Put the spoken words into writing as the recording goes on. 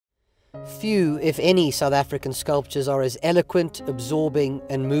Few, if any, South African sculptures are as eloquent, absorbing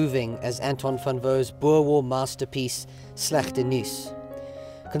and moving as Anton van Wouw's Boer War masterpiece, Slegte Nuus.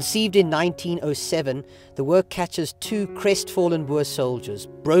 Conceived in 1907, the work catches two crestfallen Boer soldiers,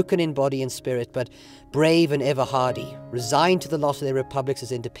 broken in body and spirit, but brave and ever hardy, resigned to the loss of their republics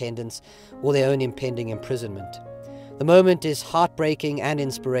as independence or their own impending imprisonment. The moment is heartbreaking and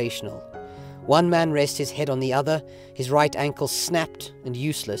inspirational. One man rests his head on the other, his right ankle snapped and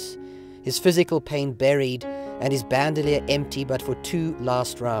useless, his physical pain buried, and his bandolier empty but for 2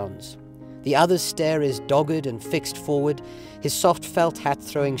 last rounds. The other's stare is dogged and fixed forward, his soft felt hat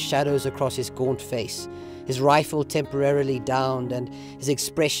throwing shadows across his gaunt face, his rifle temporarily downed, and his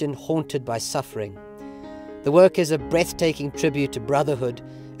expression haunted by suffering. The work is a breathtaking tribute to brotherhood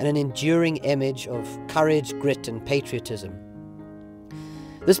and an enduring image of courage, grit, and patriotism.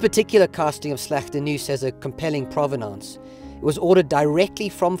 This particular casting of Slegte Nuus has a compelling provenance. It was ordered directly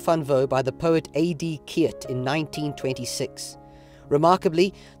from Van Wouw by the poet A.D. Keert in 1926.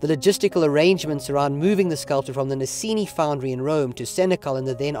 Remarkably, the logistical arrangements around moving the sculpture from the Nacini foundry in Rome to Senekal in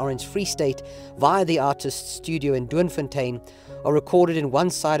the then Orange Free State via the artist's studio in Doornfontein are recorded in one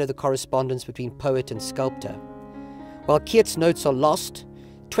side of the correspondence between poet and sculptor. While Keert's notes are lost,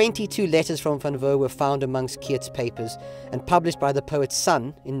 22 letters from Van Wouw were found amongst Keert's papers and published by the poet's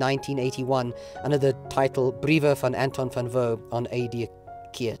son in 1981 under the title Briewe van Anton van Wouw on A.D.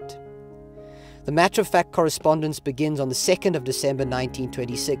 Keert. The matter-of-fact correspondence begins on the 2nd of December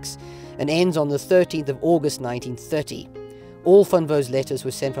 1926 and ends on the 13th of August 1930. All Van Wouw's letters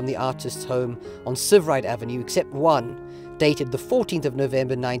were sent from the artist's home on Sivright Avenue except one, dated the 14th of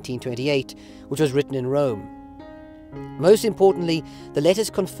November 1928, which was written in Rome. Most importantly, the letters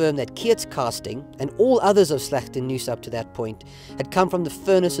confirm that Keert's casting, and all others of Slegte Nuus up to that point, had come from the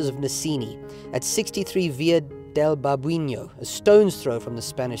furnaces of Nacini, at 63 Via del Babuino, a stone's throw from the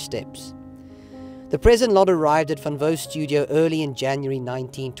Spanish Steps. The present lot arrived at Van Wouw's studio early in January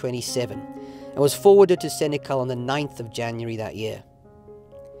 1927, and was forwarded to Senekal on the 9th of January that year.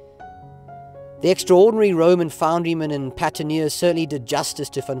 The extraordinary Roman foundryman and patineur certainly did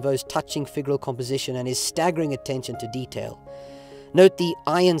justice to Van Wouw's touching figural composition and his staggering attention to detail. Note the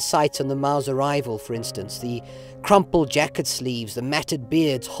iron sights on the Mau's arrival, for instance, the crumpled jacket sleeves, the matted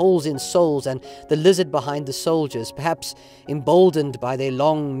beards, holes in soles, and the lizard behind the soldiers, perhaps emboldened by their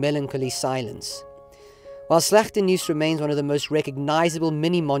long, melancholy silence. While Slegte Nuus remains one of the most recognizable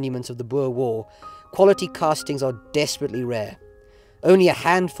mini-monuments of the Boer War, quality castings are desperately rare. Only a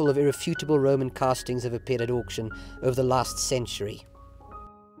handful of irrefutable Roman castings have appeared at auction over the last century.